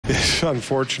it's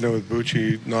unfortunate with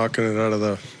Bucci knocking it out of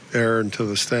the air into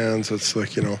the stands. It's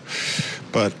like,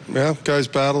 but yeah, guys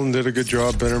battled and did a good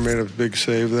job. Benner made a big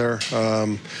save there.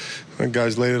 And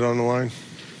guys laid it on the line.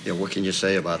 Yeah, what can you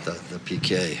say about the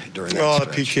PK during that Oh,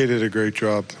 stretch? the PK did a great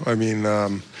job. I mean,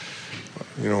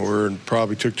 we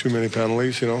probably took too many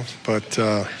penalties, but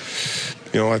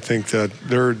I think that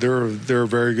they're a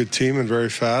very good team and very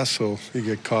fast, so you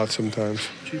get caught sometimes.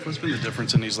 Chief, what's been the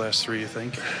difference in these last three, you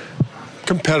think?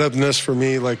 Competitiveness for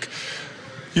me,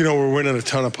 we're winning a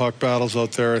ton of puck battles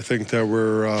out there. I think that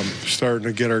we're starting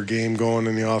to get our game going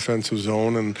in the offensive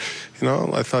zone, and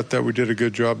I thought that we did a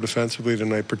good job defensively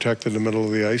tonight, protected the middle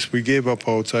of the ice. We gave up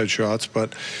outside shots,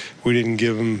 but we didn't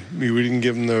give them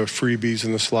the freebies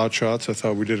and the slot shots. I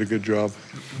thought we did a good job.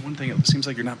 One thing, it seems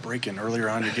like you're not breaking. Earlier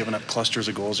on, you're giving up clusters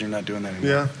of goals. You're not doing that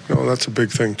anymore. Yeah, no, that's a big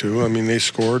thing too. I mean, they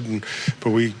scored,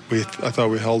 but I thought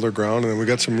we held our ground, and then we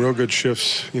got some real good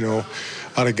shifts,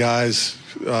 out of guys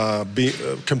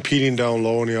competing down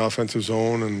low in the offensive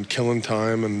zone and killing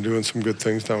time and doing some good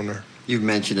things down there. You've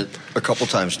mentioned it a couple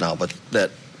times now, but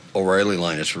that O'Reilly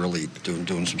line is really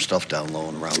doing some stuff down low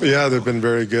and around. Yeah, they've been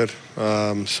very good.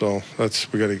 So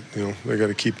we got to, they got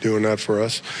to keep doing that for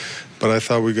us. But I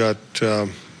thought we got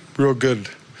real good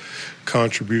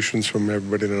contributions from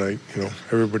everybody tonight.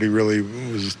 Everybody really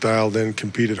was dialed in,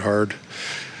 competed hard.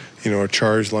 Our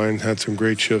charge line had some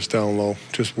great shifts down low,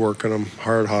 just working them,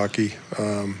 hard hockey.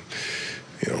 So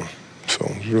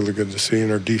it was really good to see.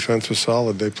 And our defense was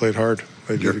solid. They played hard.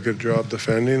 They did a good job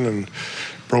defending and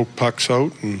broke pucks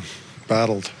out and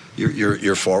battled.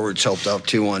 Your forwards helped out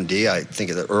too on D. I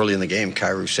think that early in the game,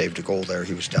 Kyrou saved a goal there.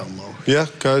 He was down low. Yeah,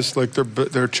 guys,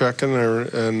 they're checking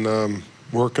and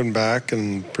working back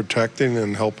and protecting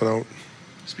and helping out.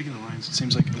 Speaking of lines, it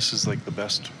seems like this is like the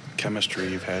best chemistry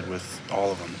you've had with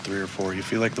all of them, 3 or 4. You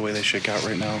feel like the way they shake out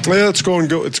right now? Yeah, it's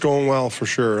going well for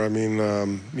sure. I mean,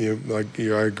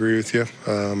 I agree with you.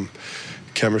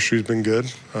 Chemistry's been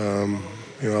good.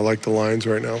 I like the lines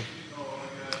right now.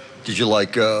 Did you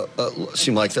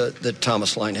seem like the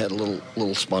Thomas line had a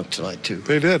little spunk tonight too?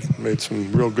 They did. Made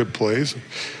some real good plays,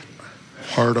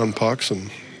 hard on pucks, and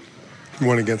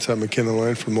went against that McKinnon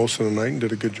line for most of the night and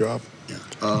did a good job.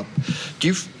 Yeah. Do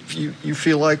you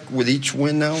feel like with each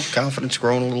win now, confidence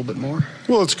growing a little bit more?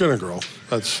 Well, it's going to grow.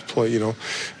 That's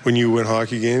when you win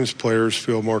hockey games, players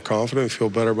feel more confident, feel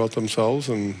better about themselves,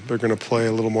 and they're going to play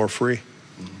a little more free.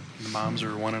 The Moms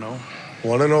are 1-0.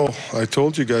 1-0. I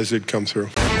told you guys they'd come through.